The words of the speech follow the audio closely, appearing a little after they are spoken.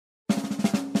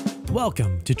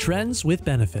Welcome to Trends with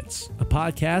Benefits, a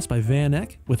podcast by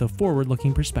VanEck with a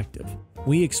forward-looking perspective.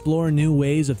 We explore new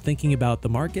ways of thinking about the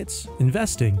markets,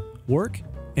 investing, work,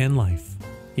 and life.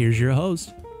 Here's your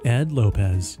host, Ed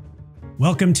Lopez.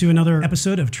 Welcome to another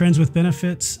episode of Trends with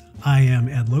Benefits. I am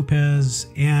Ed Lopez,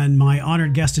 and my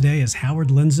honored guest today is Howard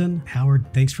Lindzon.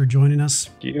 Howard, thanks for joining us.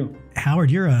 Thank you.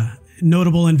 Howard, you're a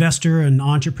notable investor and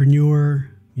entrepreneur,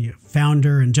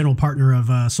 founder and general partner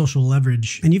of Social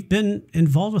Leverage, and you've been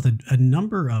involved with a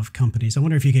number of companies. I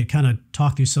wonder if you could kind of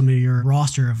talk through some of your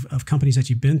roster of companies that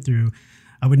you've been through.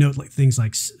 I would note things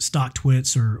like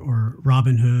StockTwits or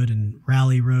Robinhood and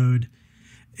Rally Road.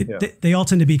 They all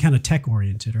tend to be kind of tech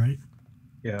oriented, right?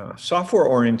 Yeah, software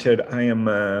oriented. I am.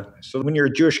 So when you're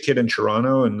a Jewish kid in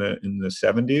Toronto in the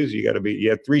 70s, you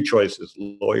had three choices: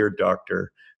 lawyer,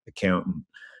 doctor, accountant,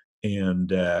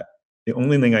 and the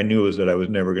only thing I knew was that I was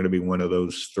never going to be one of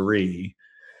those three.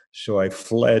 So I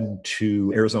fled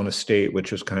to Arizona State,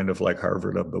 which is kind of like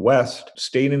Harvard of the West.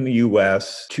 Stayed in the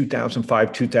US.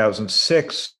 2005,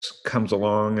 2006 comes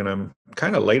along, and I'm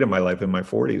kind of late in my life, in my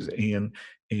 40s.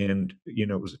 And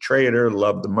was a trader,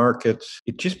 loved the markets.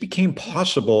 It just became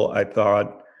possible, I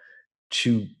thought,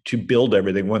 to build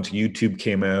everything once YouTube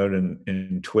came out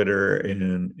and Twitter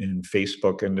and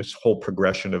Facebook and this whole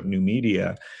progression of new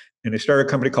media. And I started a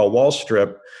company called Wall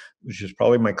Strip, which is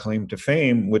probably my claim to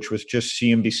fame, which was just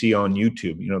CNBC on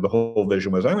YouTube. The whole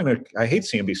vision was, I hate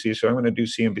CNBC, so I'm going to do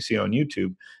CNBC on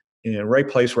YouTube. And right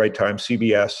place, right time.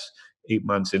 CBS, 8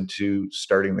 months into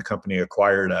starting the company,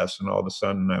 acquired us. And all of a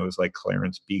sudden, I was like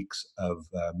Clarence Beeks of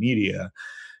media.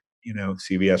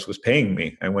 CBS was paying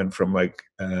me. I went from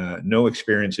no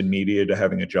experience in media to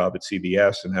having a job at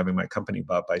CBS and having my company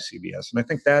bought by CBS. And I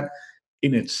think that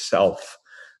in itself,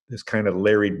 this kind of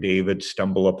Larry David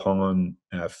stumble upon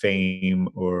fame,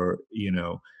 or,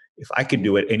 if I could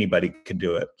do it, anybody could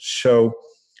do it. So,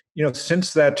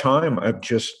 since that time, I've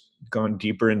just gone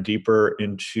deeper and deeper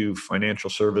into financial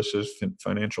services,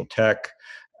 financial tech,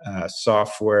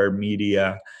 software,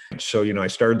 media. So, I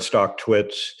started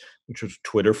StockTwits, which was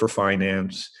Twitter for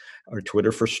finance, or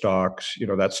Twitter for stocks.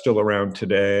 That's still around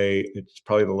today. It's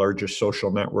probably the largest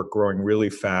social network, growing really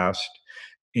fast.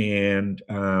 And,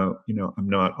 I'm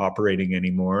not operating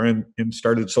anymore, and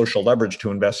started Social Leverage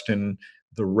to invest in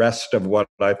the rest of what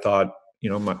I thought,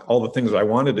 all the things I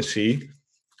wanted to see.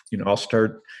 I'll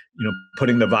start,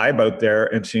 putting the vibe out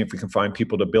there and seeing if we can find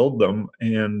people to build them.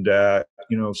 And,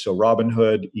 so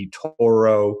Robinhood,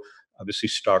 eToro, obviously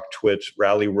StockTwits,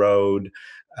 Rally Road,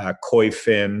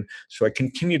 Koifin. So I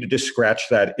continue to just scratch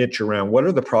that itch around what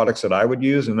are the products that I would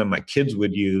use and then my kids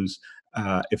would use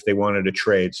if they wanted to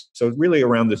trade. So really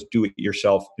around this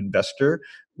do-it-yourself investor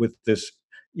with this,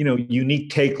 unique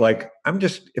take.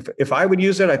 If I would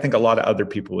use it, I think a lot of other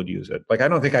people would use it. I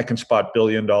don't think I can spot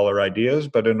billion-dollar ideas,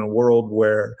 but in a world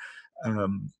where,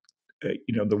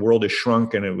 the world has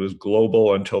shrunk and it was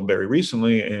global until very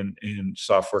recently, and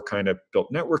software kind of built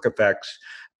network effects,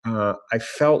 I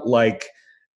felt like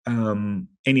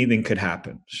anything could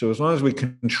happen. So as long as we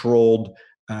controlled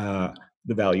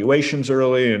the valuations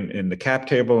early and the cap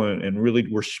table and really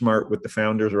were smart with the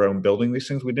founders around building these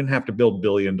things, we didn't have to build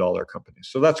billion-dollar companies.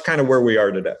 So that's kind of where we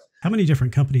are today. How many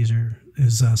different companies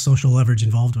is Social Leverage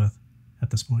involved with at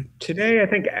this point? Today, I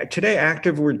think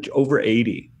active, we're over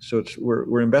 80. So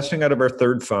we're investing out of our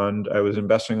third fund. I was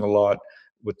investing a lot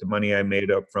with the money I made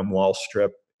up from Wall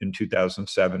Strip in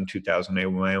 2007, 2008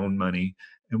 with my own money.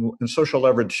 And Social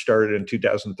Leverage started in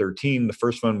 2013. The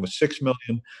first fund was $6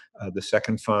 million. The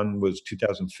second fund was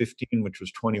 2015, which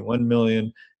was $21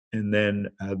 million. And then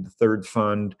the third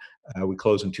fund, we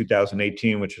closed in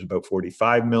 2018, which is about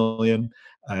 $45 million.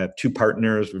 I have two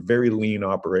partners, very lean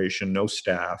operation, no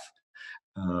staff.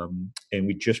 And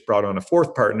we just brought on a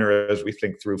fourth partner as we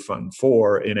think through Fund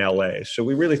 4 in LA. So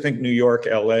we really think New York,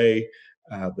 LA,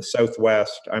 the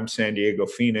Southwest. I'm San Diego,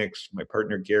 Phoenix. My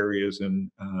partner Gary is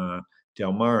in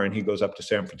Del Mar, and he goes up to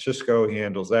San Francisco. He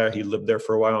handles that. He lived there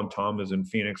for a while, and Tom is in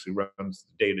Phoenix, who runs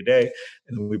the day-to-day.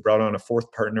 And then we brought on a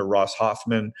fourth partner, Ross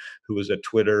Hoffman, who was at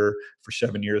Twitter for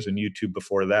 7 years and YouTube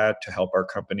before that to help our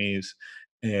companies.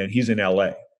 And he's in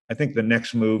LA. I think the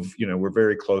next move, we're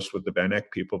very close with the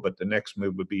VanEck people, but the next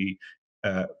move would be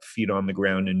feet on the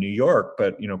ground in New York.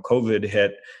 But, COVID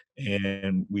hit,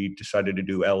 and we decided to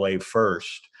do LA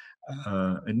first.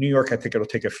 In New York, I think it'll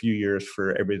take a few years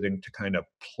for everything to kind of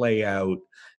play out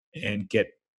and get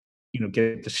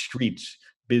the streets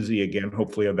busy again,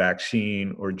 hopefully a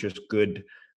vaccine or just good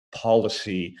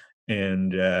policy,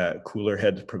 and cooler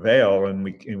heads prevail, and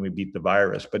we beat the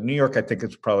virus. But New York, I think,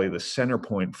 is probably the center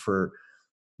point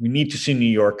we need to see New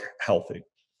York healthy.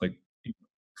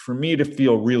 for me to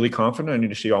feel really confident, I need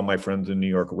to see all my friends in New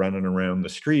York running around the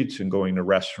streets and going to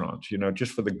restaurants,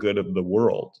 just for the good of the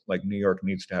world. Like New York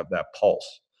needs to have that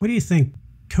pulse. What do you think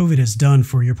COVID has done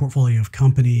for your portfolio of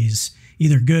companies,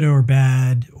 either good or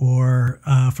bad, or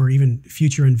for even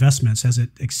future investments? Has it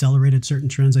accelerated certain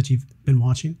trends that you've been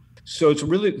watching? So it's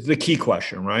really the key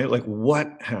question, right? Like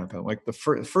what happened? Like the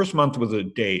first month was a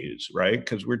daze, right?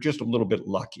 Because we're just a little bit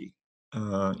lucky.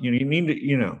 You need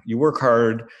to, you work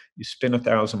hard, you spin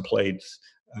 1,000 plates.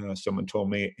 Someone told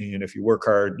me, and if you work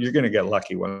hard, you're going to get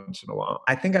lucky once in a while.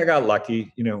 I think I got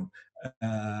lucky.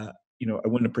 I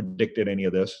wouldn't have predicted any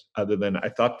of this other than I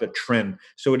thought the trend.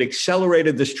 So it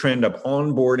accelerated this trend of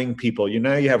onboarding people. You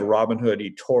have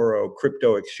Robinhood, eToro,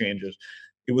 crypto exchanges.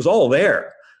 It was all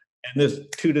there. And this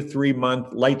 2 to 3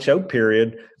 month lights out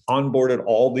period onboarded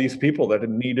all these people that had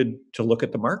needed to look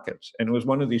at the markets. And it was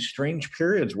one of these strange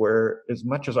periods where, as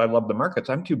much as I love the markets,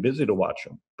 I'm too busy to watch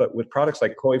them. But with products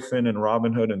like Koifin and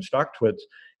Robinhood and StockTwits,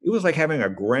 it was like having a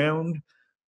ground,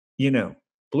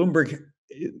 Bloomberg,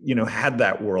 had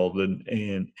that world.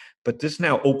 But this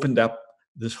now opened up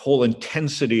this whole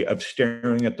intensity of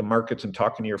staring at the markets and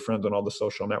talking to your friends on all the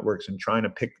social networks and trying to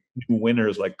pick new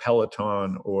winners like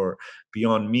Peloton or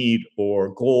Beyond Meat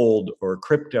or gold or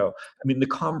crypto. I mean, the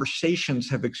conversations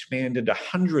have expanded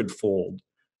 100-fold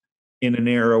in an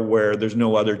era where there's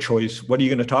no other choice. What are you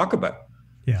going to talk about?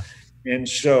 Yeah. And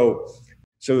so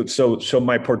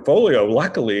my portfolio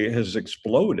luckily has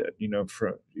exploded.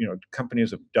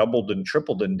 Companies have doubled and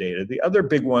tripled in data. The other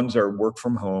big ones are work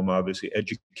from home. Obviously,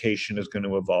 education is going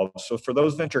to evolve. So for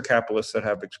those venture capitalists that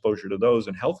have exposure to those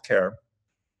in healthcare,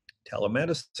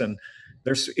 telemedicine,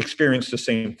 they're experienced the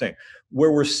same thing.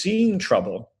 Where we're seeing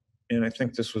trouble, and I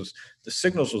think the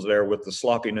signals was there with the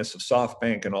sloppiness of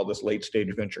SoftBank and all this late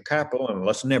stage venture capital and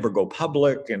let's never go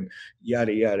public and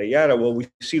yada, yada, yada. Well, we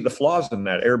see the flaws in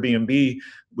that. Airbnb,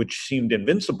 which seemed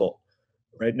invincible,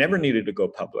 right? Never needed to go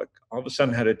public. All of a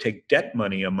sudden had to take debt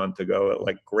money a month ago at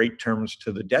like great terms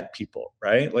to the debt people,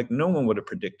 right? Like no one would have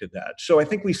predicted that. So I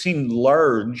think we've seen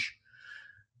large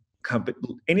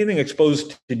anything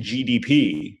exposed to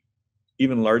GDP,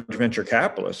 even large venture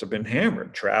capitalists have been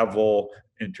hammered. Travel,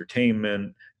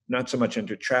 entertainment, not so much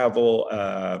into travel,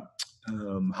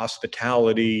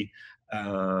 hospitality,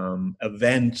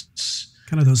 events.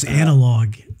 Kind of those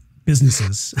analog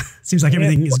businesses. Seems like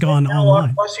everything has gone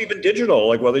online. Plus even digital,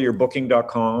 like whether you're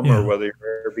booking.com or whether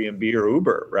you're Airbnb or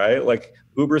Uber, right? Like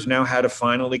Uber's now had to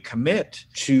finally commit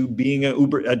to being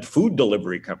a food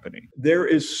delivery company. There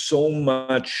is so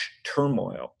much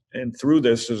turmoil. And through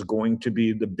this is going to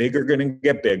be the bigger going to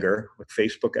get bigger with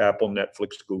Facebook, Apple,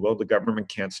 Netflix, Google. The government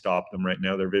can't stop them right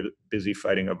now. They're busy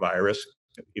fighting a virus,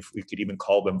 if we could even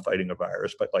call them fighting a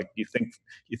virus. But like, you think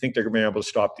they're going to be able to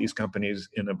stop these companies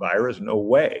in a virus? No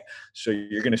way. So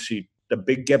you're going to see the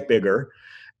big get bigger.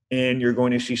 And you're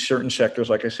going to see certain sectors,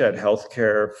 like I said,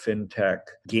 healthcare, fintech,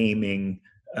 gaming,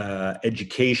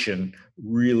 education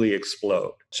really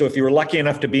explode. So if you were lucky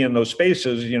enough to be in those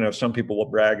spaces, some people will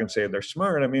brag and say they're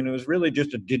smart. I mean, it was really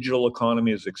just a digital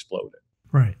economy has exploded.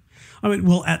 Right. I mean,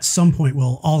 well, at some point,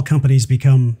 will all companies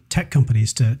become tech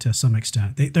companies to some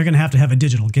extent? They're going to have a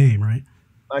digital game, right?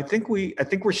 I think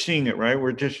we're seeing it, right?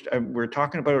 We're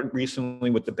talking about it recently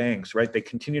with the banks, right? They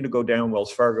continue to go down.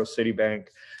 Wells Fargo, Citibank,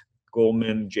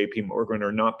 Goldman, JP Morgan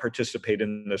are not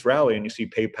participating in this rally. And you see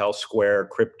PayPal, Square,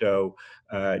 crypto,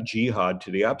 jihad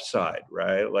to the upside,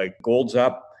 right? Like gold's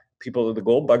up. The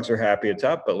gold bugs are happy it's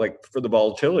up, but like for the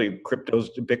volatility,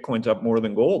 Bitcoin's up more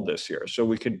than gold this year. So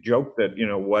we could joke that,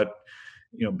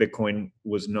 Bitcoin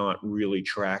was not really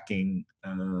tracking,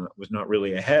 was not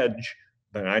really a hedge.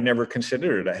 But I never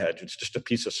considered it a hedge. It's just a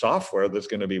piece of software that's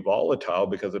going to be volatile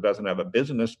because it doesn't have a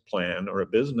business plan or a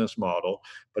business model,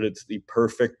 but it's the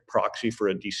perfect proxy for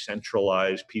a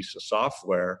decentralized piece of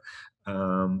software. The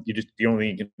only thing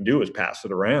you can do is pass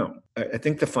it around. I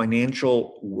think the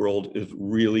financial world is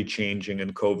really changing,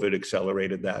 and COVID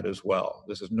accelerated that as well.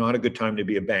 This is not a good time to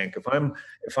be a bank. If I'm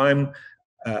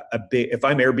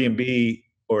Airbnb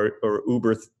or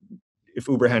Uber, if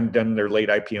Uber hadn't done their late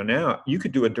IPO now, you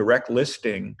could do a direct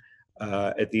listing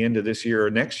at the end of this year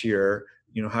or next year,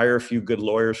 hire a few good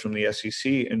lawyers from the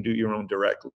SEC and do your own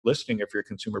direct listing if you're a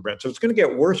consumer brand. So it's going to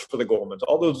get worse for the Goldmans.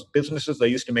 All those businesses they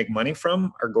used to make money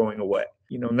from are going away.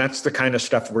 And that's the kind of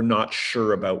stuff we're not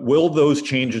sure about. Will those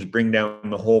changes bring down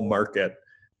the whole market?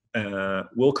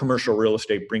 Will commercial real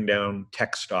estate bring down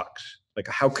tech stocks? Like,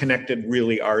 how connected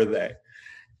really are they?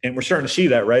 And we're starting to see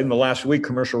that, right? In the last week,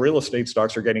 commercial real estate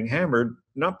stocks are getting hammered,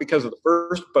 not because of the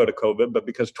first bout of COVID, but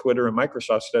because Twitter and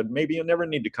Microsoft said, maybe you never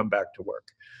need to come back to work.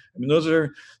 I mean, those are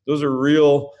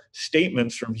real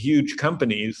statements from huge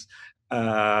companies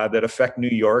that affect New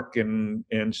York and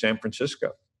San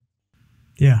Francisco.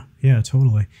 Yeah,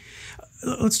 totally.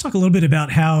 Let's talk a little bit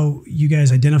about how you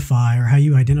guys identify, or how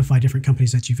you identify different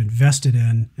companies that you've invested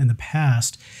in the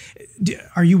past.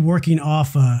 Are you working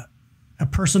off a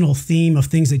personal theme of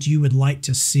things that you would like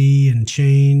to see and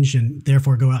change, and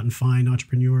therefore go out and find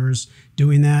entrepreneurs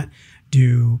doing that?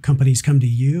 Do companies come to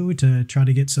you to try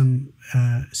to get some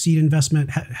seed investment?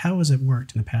 How has it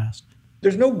worked in the past?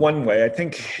 There's no one way. I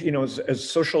think, as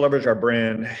Social Leverage, our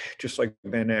brand, just like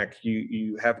VanEck,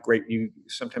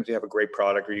 sometimes you have a great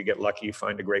product, or you get lucky, you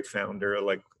find a great founder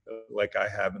like I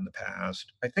have in the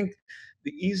past. I think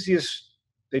the easiest,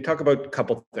 they talk about a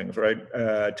couple things, right?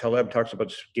 Taleb talks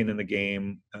about skin in the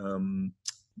game.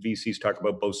 VCs talk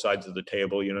about both sides of the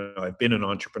table. I've been an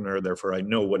entrepreneur, therefore I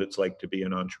know what it's like to be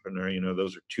an entrepreneur.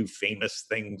 Those are two famous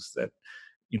things that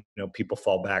people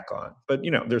fall back on. But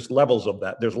there's levels of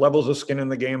that. There's levels of skin in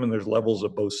the game, and there's levels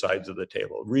of both sides of the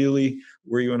table. Really,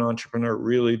 were you an entrepreneur?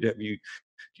 Really, do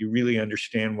you really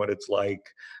understand what it's like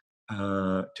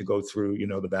to go through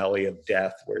the valley of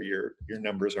death, where your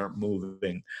numbers aren't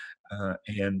moving?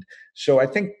 And so I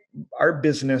think our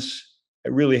business, I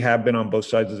really have been on both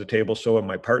sides of the table. So have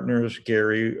my partners.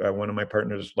 Gary, one of my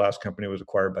partners' last company was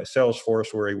acquired by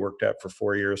Salesforce, where he worked at for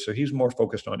 4 years. So he's more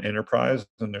focused on enterprise,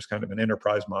 and there's kind of an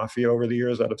enterprise mafia over the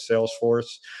years out of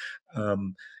Salesforce.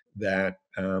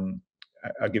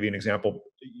 I'll give you an example.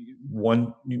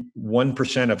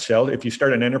 1% of sales. If you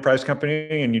start an enterprise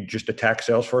company and you just attack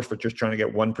Salesforce for just trying to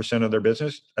get 1% of their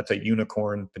business, that's a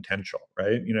unicorn potential,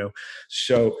 right?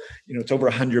 So it's over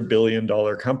 $100 billion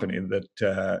company that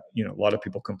a lot of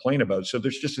people complain about. So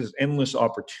there's just this endless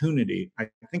opportunity. I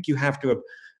think you have to have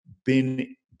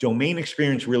been domain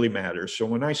experience really matters. So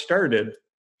when I started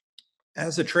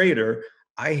as a trader,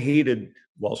 I hated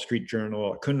Wall Street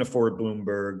Journal. I couldn't afford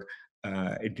Bloomberg.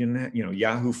 It didn't,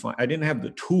 Yahoo. I didn't have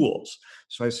the tools.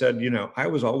 So I said, I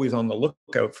was always on the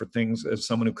lookout for things as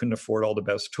someone who couldn't afford all the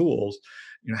best tools.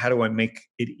 How do I make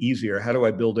it easier? How do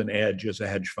I build an edge as a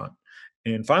hedge fund?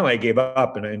 And finally I gave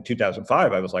up. And in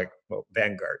 2005, I was like, well,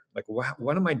 Vanguard, like,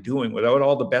 what am I doing without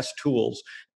all the best tools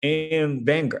and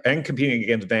Vanguard and competing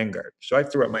against Vanguard? So I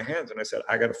threw up my hands and I said,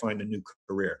 I got to find a new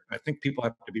career. I think people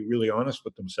have to be really honest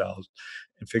with themselves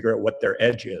and figure out what their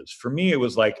edge is. For me, it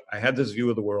was like, I had this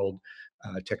view of the world.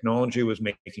 Technology was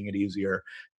making it easier.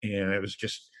 And it was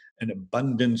just an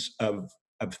abundance of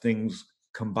things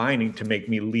combining to make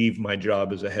me leave my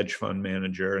job as a hedge fund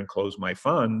manager and close my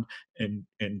fund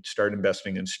and start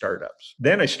investing in startups.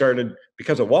 Then I started,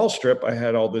 because of Wall Strip, I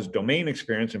had all this domain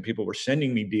experience and people were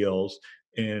sending me deals.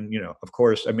 And, of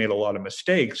course, I made a lot of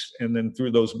mistakes. And then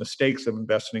through those mistakes of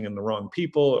investing in the wrong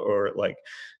people, or like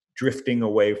drifting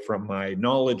away from my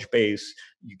knowledge base,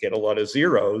 you get a lot of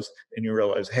zeros and you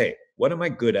realize, hey, what am I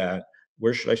good at?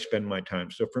 Where should I spend my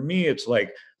time? So for me, it's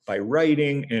like, by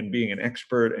writing and being an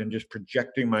expert and just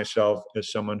projecting myself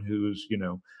as someone who's,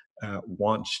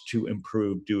 wants to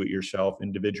improve do-it-yourself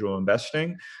individual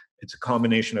investing. It's a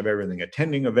combination of everything: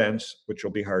 attending events, which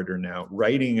will be harder now,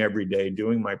 writing every day,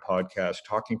 doing my podcast,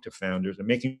 talking to founders, and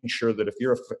making sure that if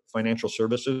you're a financial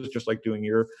services, just like doing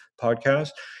your podcast,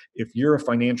 if you're a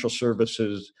financial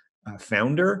services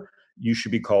founder, you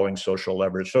should be calling Social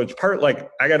Leverage. So it's part like,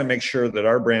 I got to make sure that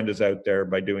our brand is out there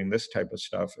by doing this type of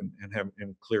stuff and have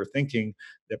clear thinking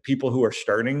that people who are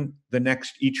starting the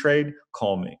next E-Trade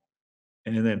call me.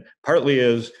 And then partly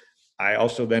is, I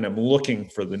also then am looking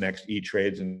for the next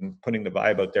E-Trades and putting the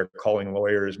vibe out there, calling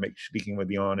lawyers, speaking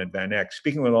with Jan at VanEck,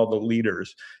 speaking with all the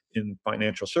leaders in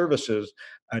financial services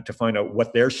to find out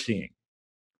what they're seeing.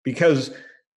 Because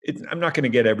I'm not going to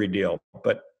get every deal,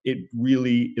 but it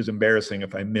really is embarrassing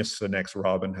if I miss the next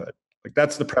Robinhood. Like,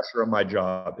 that's the pressure of my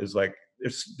job, is like,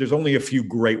 there's only a few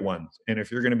great ones. And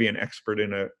if you're going to be an expert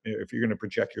if you're going to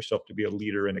project yourself to be a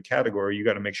leader in a category, you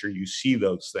got to make sure you see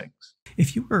those things.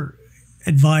 If you were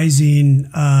advising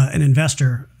an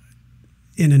investor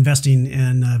in investing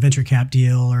in a venture cap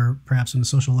deal, or perhaps in a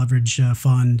social leverage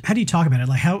fund, how do you talk about it?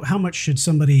 Like, how much should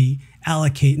somebody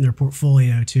allocate in their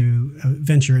portfolio to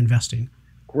venture investing?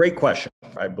 Great question.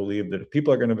 I believe that if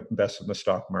people are going to invest in the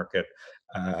stock market,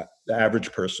 the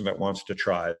average person that wants to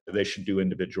try, they should do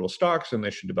individual stocks, and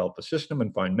they should develop a system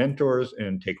and find mentors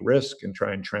and take risk and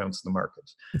try and trounce the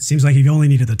markets. It seems like you've only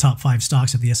needed the top 5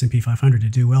 stocks of the S&P 500 to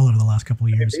do well over the last couple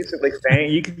of years. Basically,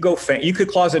 FANG, you could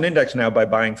closet index now by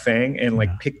buying FANG and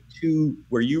pick 2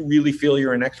 where you really feel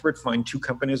you're an expert, find 2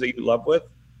 companies that you love with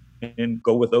and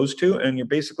go with those 2. And you're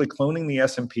basically cloning the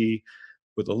S&P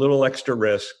with a little extra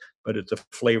risk, but it's a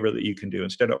flavor that you can do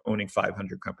instead of owning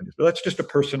 500 companies. But that's just a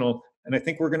personal, and I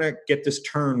think we're going to get this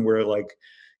turn where, like,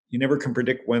 You never can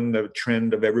predict when the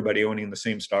trend of everybody owning the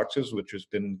same stocks is, which has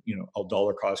been, a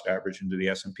dollar cost average into the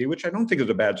S&P, which I don't think is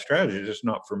a bad strategy. It's just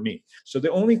not for me. So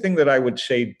the only thing that I would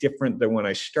say different than when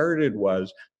I started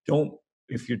was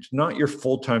if it's not your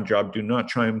full-time job, do not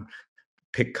try and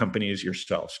pick companies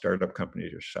yourself, startup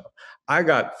companies yourself.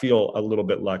 Feel a little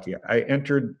bit lucky. I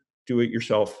entered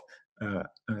do-it-yourself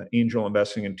angel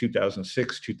investing in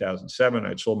 2006, 2007.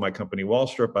 I'd sold my company Wall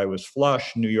Street. I was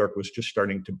flush. New York was just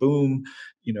starting to boom.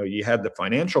 You had the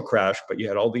financial crash, but you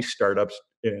had all these startups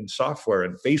in software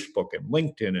and Facebook and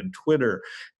LinkedIn and Twitter.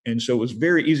 And so it was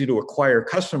very easy to acquire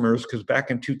customers because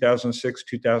back in 2006,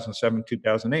 2007,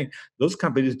 2008, those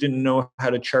companies didn't know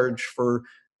how to charge for,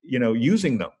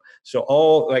 using them. So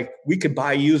we could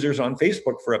buy users on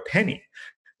Facebook for a penny,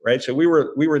 right? So we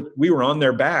were on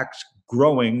their backs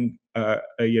growing,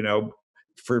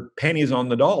 for pennies on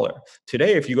the dollar.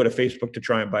 Today, if you go to Facebook to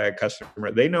try and buy a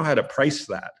customer, they know how to price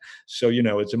that. So,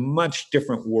 it's a much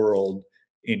different world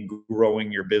in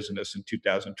growing your business in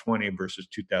 2020 versus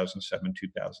 2007,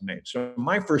 2008. So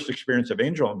my first experience of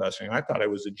angel investing, I thought I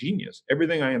was a genius.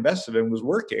 Everything I invested in was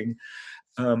working.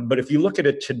 But if you look at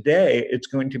it today, it's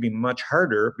going to be much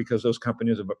harder because those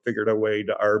companies have figured a way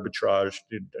to arbitrage,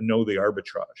 to know the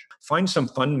arbitrage. Find some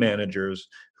fund managers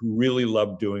who really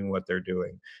love doing what they're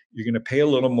doing. You're going to pay a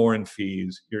little more in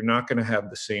fees. You're not going to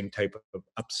have the same type of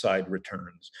upside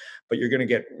returns, but you're going to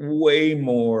get way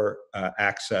more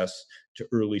access to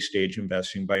early stage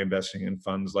investing by investing in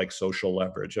funds like Social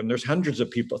Leverage. And there's hundreds of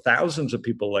people, thousands of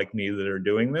people like me that are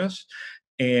doing this.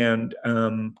 And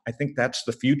I think that's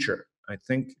the future. I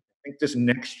think this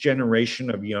next generation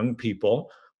of young people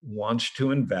wants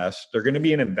to invest. They're going to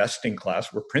be an investing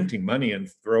class. We're printing money and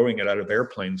throwing it out of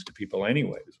airplanes to people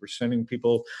anyways. We're sending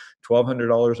people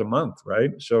 $1,200 a month,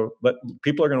 right? So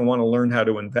people are going to want to learn how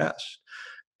to invest.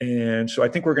 And so I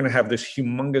think we're going to have this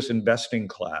humongous investing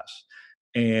class.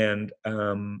 And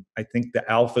I think the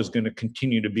alpha is going to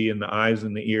continue to be in the eyes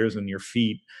and the ears and your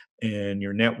feet and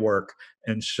your network.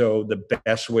 And so the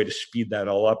best way to speed that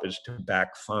all up is to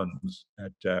back funds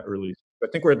at early. I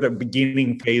think we're at the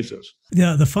beginning phases.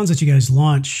 The funds that you guys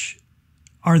launch,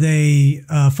 are they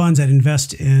funds that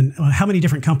invest in how many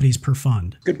different companies per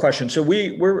fund? Good question. So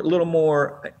we're a little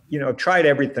more, tried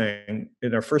everything.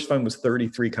 And our first fund was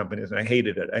 33 companies, and I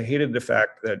hated it. I hated the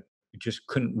fact that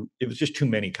it was just too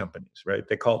many companies, right?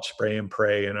 They call it spray and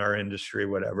pray in our industry,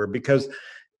 whatever, because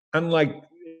unlike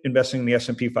investing in the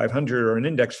S&P 500 or an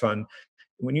index fund,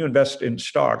 when you invest in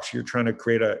stocks, you're trying to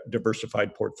create a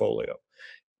diversified portfolio.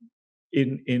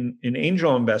 In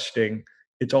angel investing,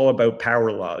 it's all about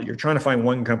power law. You're trying to find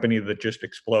one company that just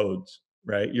explodes,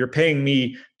 right? You're paying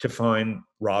me to find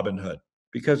Robinhood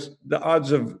because the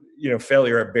odds of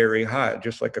failure are very high,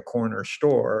 just like a corner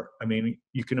store. I mean,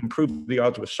 you can improve the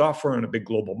odds with software and a big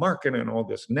global market and all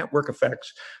this network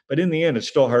effects, but in the end, it's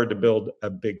still hard to build a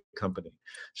big company.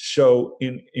 So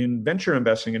in venture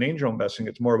investing and angel investing,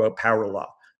 it's more about power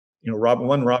law.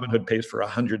 One Robinhood pays for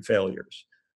 100 failures,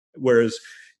 whereas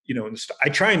I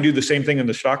try and do the same thing in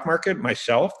the stock market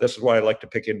myself. This is why I like to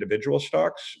pick individual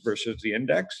stocks versus the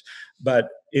index. But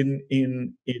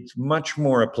it's much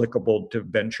more applicable to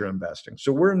venture investing.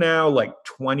 So we're now like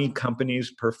 20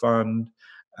 companies per fund.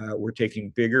 We're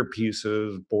taking bigger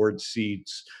pieces, board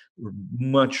seats. We're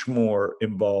much more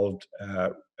involved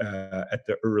at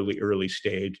the early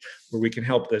stage, where we can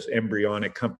help this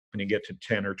embryonic company get to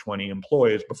 10 or 20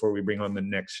 employees before we bring on the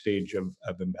next stage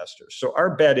of investors. So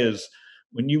our bet is,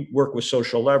 when you work with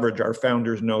Social Leverage, our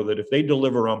founders know that if they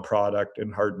deliver on product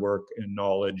and hard work and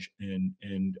knowledge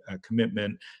and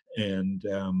commitment and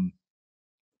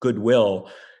goodwill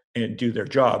and do their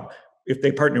job, if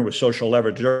they partner with Social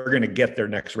Leverage, they're going to get their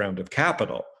next round of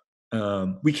capital.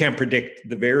 We can't predict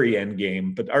the very end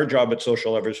game, but our job at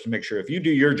Social Leverage is to make sure if you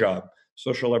do your job,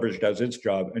 Social Leverage does its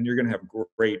job, and you're going to have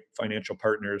great financial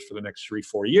partners for the next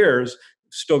 3-4 years.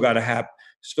 Still got to have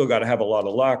a lot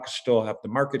of luck. The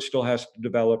market still has to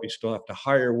develop. You still have to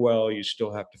hire well. You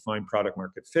still have to find product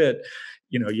market fit,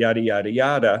 yada, yada,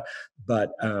 yada.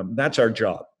 But that's our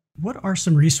job. What are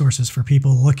some resources for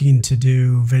people looking to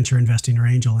do venture investing or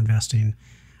angel investing?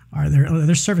 Are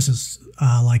there services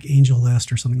like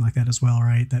AngelList or something like that as well,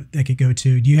 right? That they could go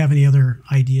to. Do you have any other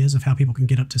ideas of how people can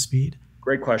get up to speed?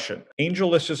 Great question.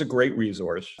 AngelList is a great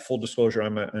resource. Full disclosure,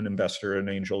 I'm an investor in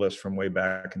AngelList from way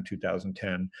back in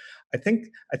 2010. I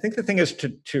think the thing is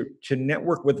to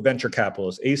network with venture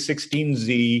capitalists.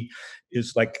 A16Z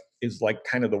is like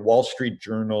kind of the Wall Street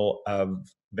Journal of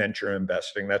venture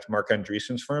investing. That's Mark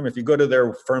Andreessen's firm. If you go to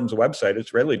their firm's website,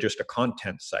 it's really just a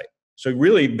content site. So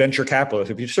really venture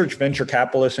capitalists, if you search venture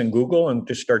capitalists in Google and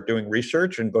just start doing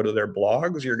research and go to their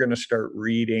blogs, you're going to start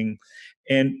reading,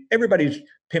 and everybody's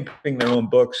pimping their own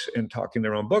books and talking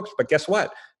their own books. But guess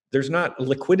what? There's not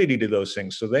liquidity to those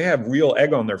things. So they have real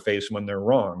egg on their face when they're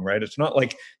wrong, right? It's not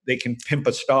like they can pimp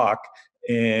a stock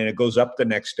and it goes up the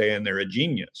next day and they're a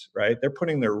genius, right? They're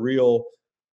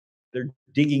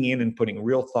digging in and putting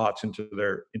real thoughts into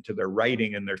their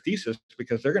writing and their thesis,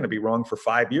 because they're going to be wrong for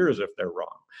 5 years if they're wrong.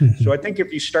 Mm-hmm. So I think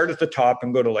if you start at the top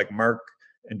and go to like Mark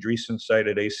Andreessen's site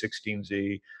at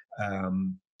A16Z,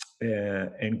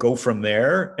 and go from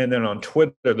there. And then on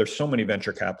Twitter, there's so many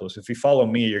venture capitalists. If you follow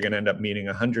me, you're going to end up meeting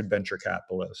 100 venture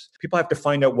capitalists. People have to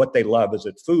find out what they love. Is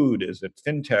it food? Is it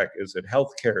fintech? Is it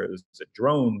healthcare? Is it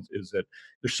drones?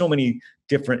 There's so many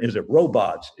different, is it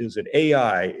robots? Is it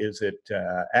AI? Is it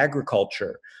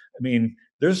agriculture? I mean,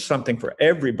 there's something for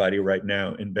everybody right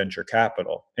now in venture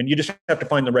capital. And you just have to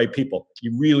find the right people.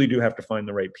 You really do have to find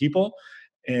the right people.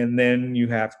 And then you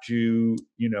have to,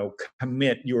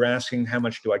 commit. You were asking, how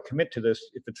much do I commit to this?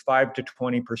 If it's 5 to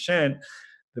 20%,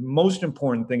 the most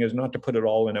important thing is not to put it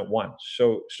all in at once.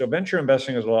 So venture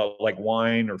investing is a lot like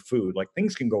wine or food. Like,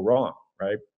 things can go wrong,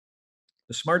 right?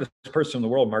 The smartest person in the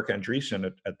world, Mark Andreessen,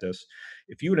 at this,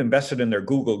 if you had invested in their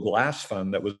Google Glass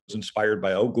fund that was inspired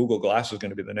by, Google Glass is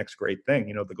going to be the next great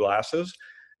thing, the glasses,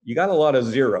 you got a lot of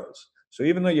zeros. So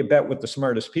even though you bet with the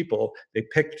smartest people, they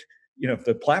picked, if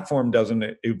the platform doesn't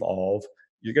evolve,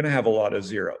 you're going to have a lot of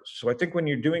zeros. So I think when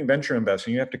you're doing venture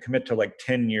investing, you have to commit to like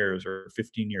 10 years or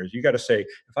 15 years. You got to say,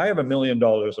 if I have $1 million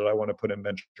that I want to put in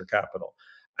venture capital,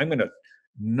 I'm going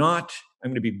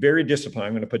to be very disciplined.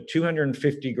 I'm going to put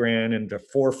 250 grand into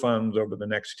 4 funds over the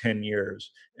next 10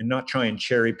 years and not try and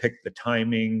cherry pick the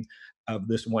timing of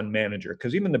this one manager.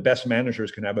 Because even the best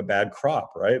managers can have a bad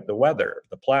crop, right? The weather,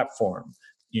 the platform,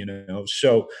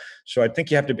 So I think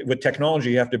you have to, with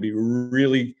technology, you have to be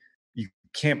really, you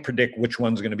can't predict which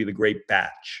one's going to be the great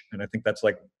batch. And I think that's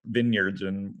like vineyards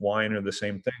and wine are the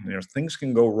same thing. Things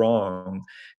can go wrong.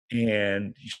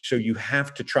 And so you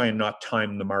have to try and not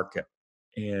time the market.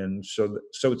 And so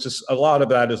it's just, a lot of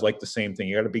that is like the same thing.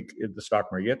 You got to be the stock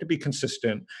market. You have to be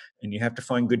consistent, and you have to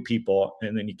find good people,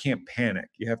 and then you can't panic.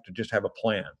 You have to just have a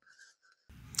plan.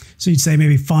 So you'd say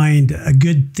maybe find a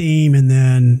good theme and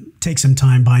then take some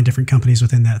time buying different companies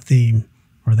within that theme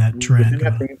or that trend.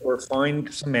 Or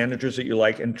find some managers that you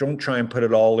like, and don't try and put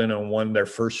it all in on their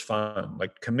first fund.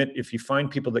 Like, commit. If you find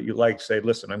people that you like, say,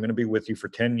 listen, I'm going to be with you for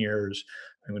 10 years.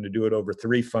 I'm going to do it over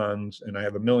 3 funds, and I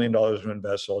have $1 million to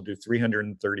invest, so I'll do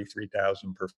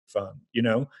 $333,000 per fund,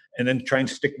 and then try and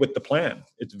stick with the plan.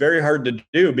 It's very hard to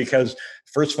do, because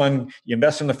first fund, you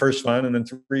invest in the first fund, and then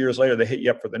 3 years later, they hit you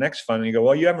up for the next fund, and you go,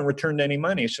 well, you haven't returned any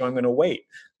money, so I'm going to wait.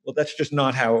 Well, that's just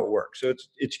not how it works. So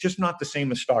it's just not the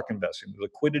same as stock investing. The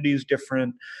liquidity is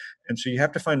different. And so you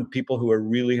have to find people who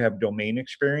really have domain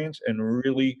experience and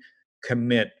really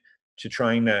commit to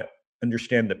trying to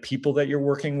understand the people that you're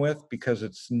working with, because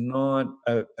it's not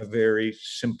a very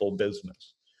simple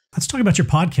business. Let's talk about your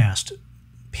podcast,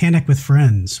 VanEck with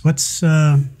Friends. What's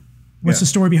the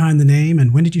story behind the name,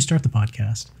 and when did you start the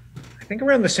podcast? I think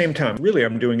around the same time. Really,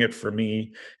 I'm doing it for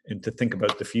me and to think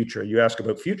about the future. You ask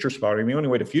about future spotting. The only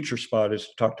way to future spot is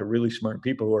to talk to really smart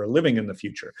people who are living in the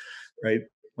future, right?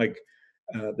 Like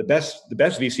the best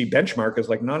VC benchmark is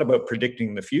like not about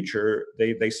predicting the future.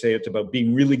 They say it's about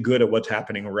being really good at what's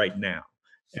happening right now.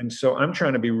 And so I'm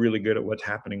trying to be really good at what's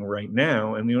happening right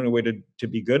now. And the only way to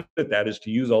be good at that is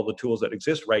to use all the tools that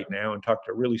exist right now and talk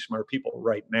to really smart people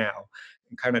right now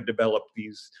and kind of develop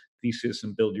these thesis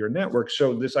and build your network.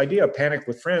 So this idea of VanEck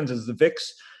with Friends is the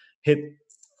VIX hit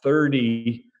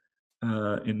 30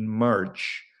 in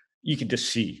March. You could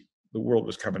just see the world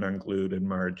was coming unglued in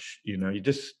March.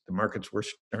 The markets were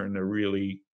starting to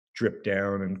really drip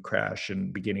down and crash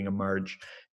in beginning of March.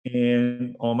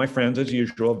 And all my friends, as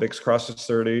usual, VIX crosses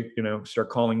 30, start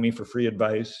calling me for free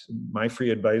advice. My free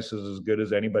advice is as good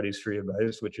as anybody's free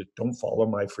advice, which is don't follow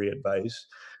my free advice.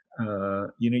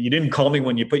 You didn't call me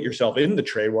when you put yourself in the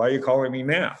trade. Why are you calling me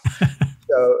now?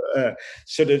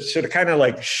 So to kind of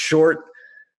like short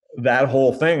that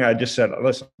whole thing, I just said,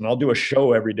 listen, I'll do a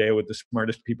show every day with the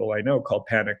smartest people I know called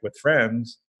VanEck with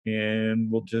Friends. And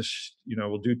we'll just,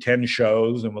 we'll do 10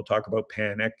 shows and we'll talk about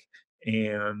VanEck.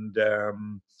 And,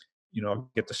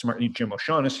 I'll get the smart Jim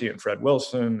O'Shaughnessy and Fred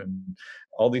Wilson and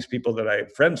all these people that I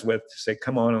have friends with to say,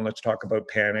 come on and let's talk about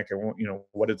VanEck and,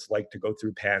 what it's like to go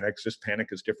through VanEck. This VanEck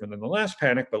is different than the last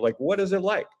VanEck, but like, what is it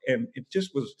like? And it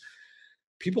just was,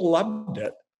 people loved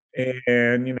it.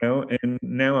 And, and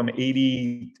now I'm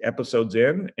 80 episodes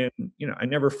in, and, I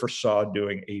never foresaw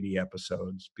doing 80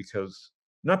 episodes because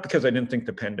not because I didn't think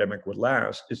the pandemic would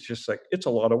last. It's just like, it's a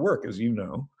lot of work, as you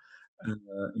know.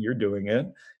 You're doing it.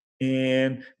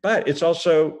 But it's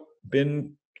also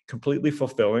been completely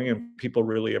fulfilling and people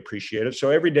really appreciate it. So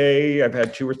every day I've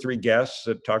had 2 or 3 guests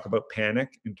that talk about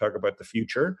panic and talk about the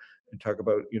future and talk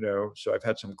about, so I've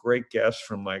had some great guests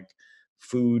from like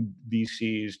food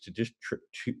VCs to just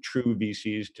true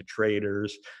VCs to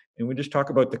traders. And we just talk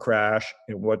about the crash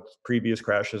and what previous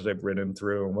crashes they've ridden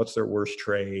through and what's their worst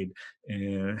trade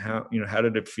and how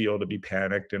did it feel to be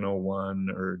panicked in 01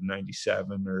 or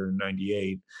 97 or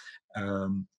 98.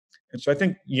 And so I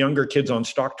think younger kids on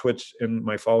StockTwits and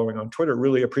my following on Twitter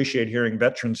really appreciate hearing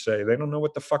veterans say they don't know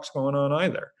what the fuck's going on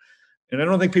either. And I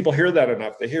don't think people hear that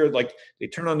enough. They hear like, they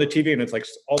turn on the TV and it's like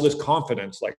all this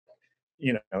confidence, like,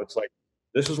 it's like,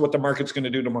 this is what the market's going to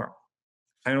do tomorrow.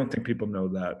 I don't think people know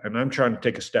that. And I'm trying to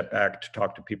take a step back to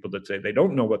talk to people that say they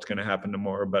don't know what's going to happen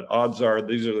tomorrow, but odds are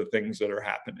these are the things that are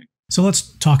happening. So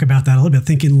let's talk about that a little bit,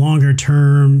 thinking longer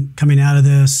term, coming out of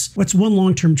this. What's one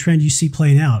long-term trend you see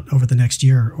playing out over the next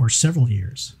year or several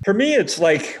years? For me, it's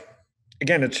like,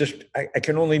 again, it's just, I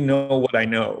can only know what I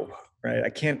know, right? I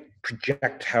can't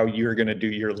project how you're going to do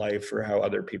your life or how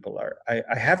other people are.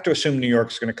 I have to assume New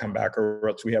York's going to come back or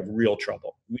else we have real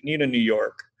trouble. We need a New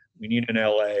York. We need an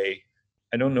LA.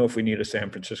 I don't know if we need a San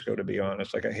Francisco, to be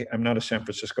honest. Like I'm not a San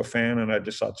Francisco fan, and I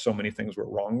just thought so many things were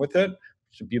wrong with it.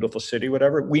 It's a beautiful city,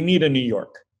 whatever. We need a New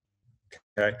York.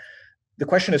 Okay. The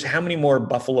question is, how many more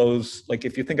Buffaloes? Like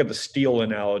if you think of the steel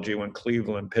analogy, when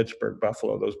Cleveland, Pittsburgh,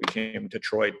 Buffalo, those became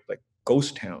Detroit, like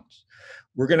ghost towns.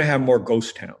 We're going to have more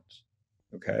ghost towns.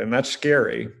 Okay, and that's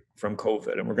scary from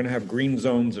COVID. And we're going to have green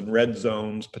zones and red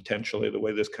zones potentially, the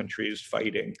way this country is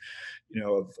fighting,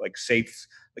 of like safe.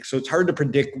 Like, so it's hard to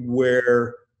predict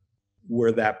where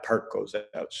that part goes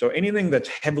out. So anything that's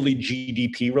heavily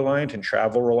GDP reliant and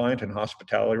travel reliant and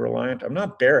hospitality reliant, I'm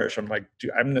not bearish. I'm like,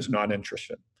 dude, I'm just not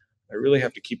interested. I really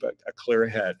have to keep a clear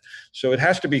head. So it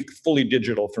has to be fully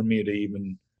digital for me to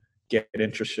even get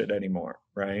interested anymore,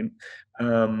 right?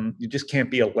 You just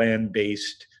can't be a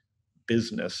land-based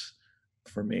business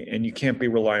for me, and you can't be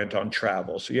reliant on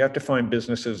travel. So you have to find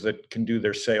businesses that can do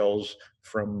their sales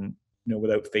from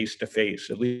without face-to-face,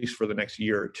 at least for the next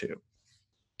year or two.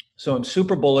 So I'm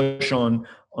super bullish on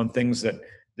things that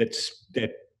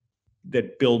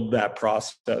build that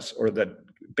process or that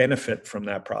benefit from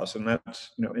that process. And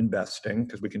that's, investing,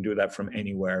 because we can do that from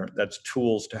anywhere. That's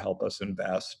tools to help us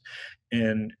invest.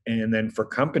 And then for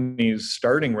companies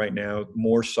starting right now,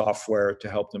 more software to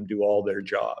help them do all their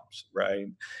jobs, right?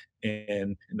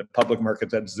 And in the public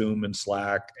markets, that's Zoom and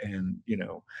Slack and,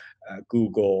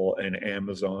 Google and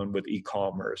Amazon with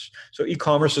e-commerce. So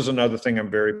e-commerce is another thing I'm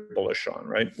very bullish on,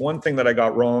 right? One thing that I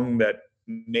got wrong that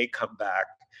may come back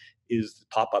is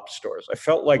pop-up stores. I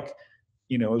felt like,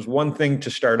 it was one thing to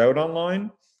start out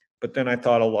online, but then I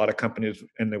thought a lot of companies,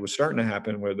 and it was starting to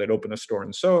happen, where they'd open a store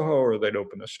in Soho or they'd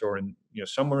open a store in,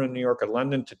 somewhere in New York or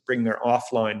London to bring their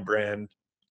offline brand,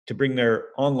 to bring their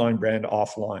online brand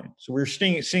offline. So we're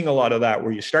seeing a lot of that,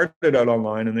 where you started out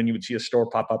online and then you would see a store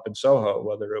pop up in Soho,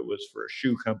 whether it was for a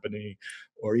shoe company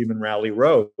or even Raleigh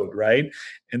Road, right?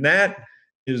 And that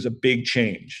is a big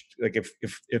change. Like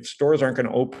if stores aren't going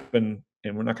to open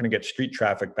and we're not going to get street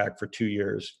traffic back for 2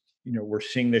 years, we're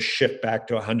seeing this shift back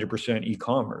to 100%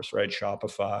 e-commerce, right?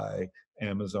 Shopify,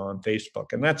 Amazon,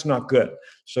 Facebook, and that's not good.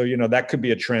 So, that could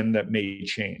be a trend that may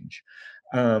change.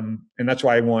 And that's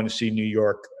why I want to see New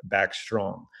York back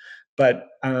strong. But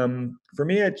for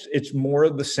me, it's more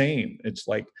of the same. It's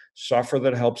like software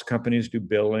that helps companies do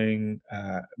billing,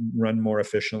 run more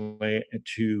efficiently,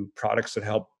 to products that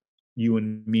help you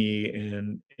and me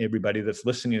and everybody that's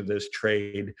listening to this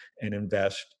trade and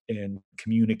invest and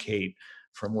communicate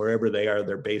from wherever they are,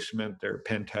 their basement, their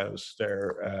penthouse,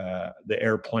 the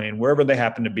airplane, wherever they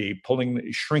happen to be,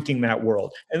 shrinking that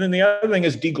world. And then the other thing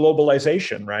is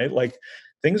deglobalization, right? Like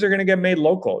things are going to get made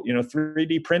local.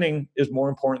 3D printing is more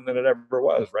important than it ever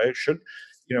was, right?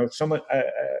 A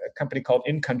company called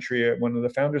In Country, one of the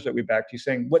founders that we backed, he's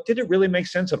saying, what did it really make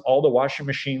sense that all the washing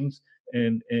machines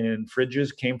and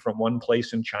fridges came from one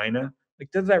place in China?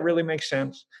 Like, does that really make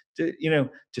sense? To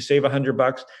save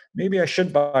 $100, maybe I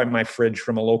should buy my fridge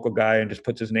from a local guy and just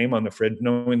puts his name on the fridge,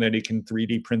 knowing that he can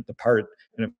 3D print the part,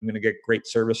 and I'm going to get great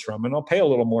service from, and I'll pay a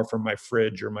little more for my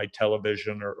fridge or my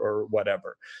television or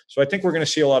whatever. So I think we're going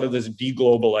to see a lot of this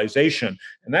deglobalization,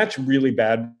 and that's really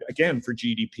bad, again, for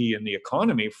GDP and the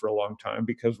economy for a long time,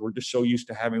 because we're just so used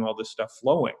to having all this stuff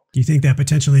flowing. Do you think that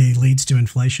potentially leads to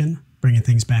inflation, bringing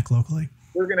things back locally?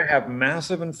 We're going to have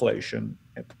massive inflation,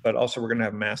 but also we're going to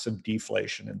have massive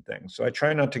deflation in things. So I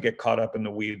try not to get caught up in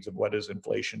the weeds of what is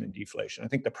inflation and deflation. I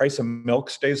think the price of milk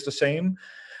stays the same.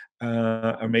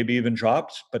 or maybe even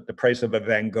drops, but the price of a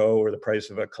Van Gogh or the price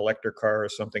of a collector car or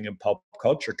something in pulp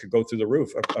culture could go through the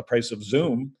roof. A price of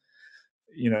Zoom,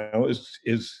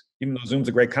 is even though Zoom's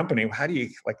a great company, how do you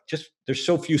there's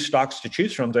so few stocks to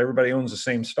choose from that everybody owns the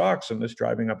same stocks, and that's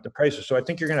driving up the prices. So I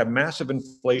think you're going to have massive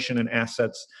inflation in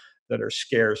assets that are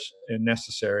scarce and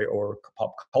necessary, or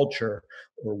pop culture,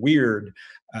 or weird,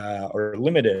 or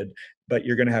limited, but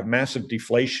you're going to have massive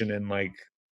deflation in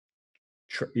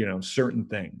certain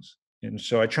things. And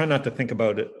so I try not to think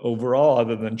about it overall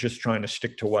other than just trying to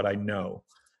stick to what I know.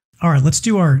 All right, let's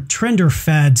do our trend or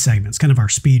fad segments, kind of our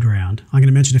speed round. I'm going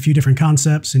to mention a few different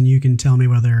concepts, and you can tell me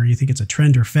whether you think it's a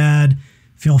trend or fad.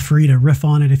 Feel free to riff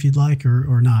on it if you'd like,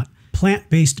 or not.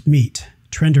 Plant-based meat,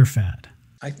 trend or fad?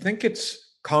 I think it's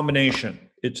combination.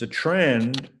 It's a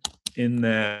trend in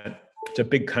that it's a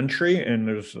big country, and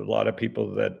there's a lot of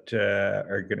people that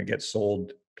are going to get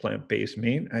sold plant-based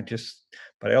meat.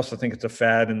 But I also think it's a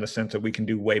fad in the sense that we can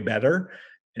do way better.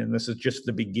 And this is just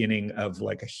the beginning of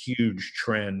a huge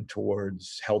trend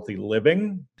towards healthy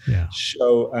living. Yeah.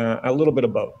 So a little bit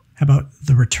of both. How about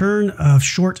the return of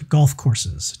short golf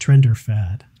courses, trend or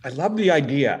fad? I love the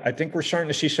idea. I think we're starting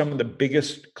to see some of the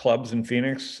biggest clubs in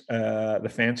Phoenix,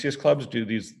 the fanciest clubs, do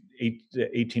these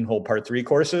 18-hole par 3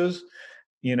 courses.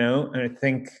 And I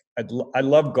think I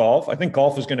love golf. I think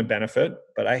golf is going to benefit,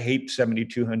 but I hate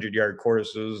 7,200-yard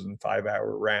courses and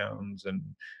 5-hour rounds and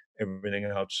everything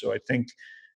else. So I think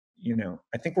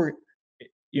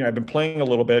I've been playing a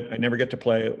little bit. I never get to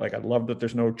play. I love that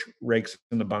there's no rakes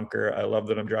in the bunker. I love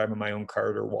that I'm driving my own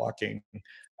cart or walking.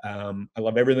 I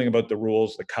love everything about the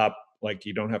rules, the cup,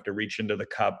 you don't have to reach into the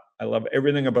cup. I love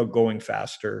everything about going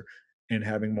faster and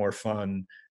having more fun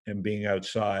and being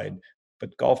outside.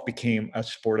 But golf became a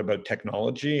sport about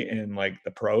technology and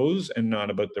the pros, and not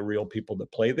about the real people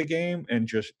that play the game, and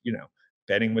just,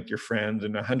 betting with your friends.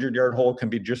 And a 100-yard hole can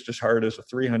be just as hard as a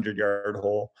 300-yard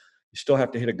hole. You still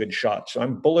have to hit a good shot. So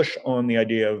I'm bullish on the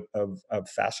idea of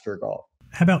faster golf.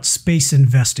 How about space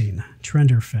investing,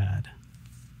 trend or fad?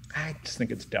 I just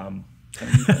think it's dumb.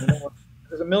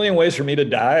 There's a million ways for me to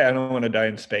die. I don't want to die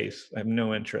in space. I have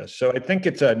no interest. So I think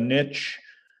it's a niche,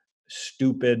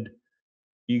 stupid,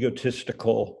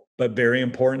 egotistical, but very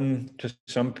important to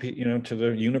some people, to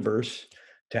the universe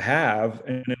to have.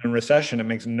 And in a recession, it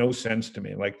makes no sense to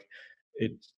me.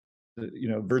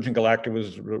 Virgin Galactic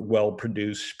was well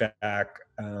produced SPAC,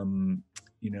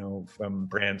 from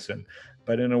Branson.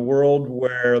 But in a world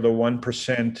where the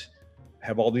 1%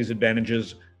 have all these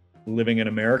advantages living in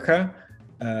America,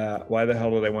 why the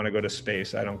hell do they want to go to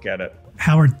space? I don't get it.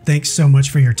 Howard, thanks so much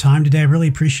for your time today. I really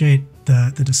appreciate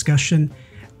the discussion.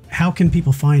 How can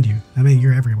people find you? I mean,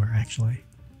 you're everywhere, actually.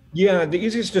 Yeah, the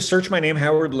easiest is to search my name,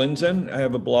 Howard Lindzon. I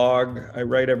have a blog. I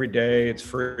write every day. It's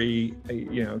free,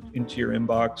 into your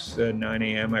inbox at 9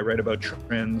 a.m. I write about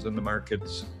trends in the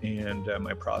markets and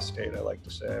my prostate, I like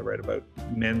to say. I write about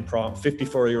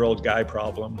 54-year-old guy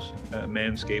problems,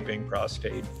 manscaping,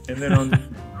 prostate. And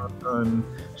then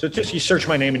so it's just, you search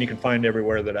my name and you can find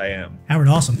everywhere that I am. Howard,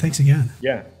 awesome. Thanks again.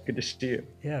 Yeah, good to see you.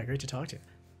 Yeah, great to talk to you.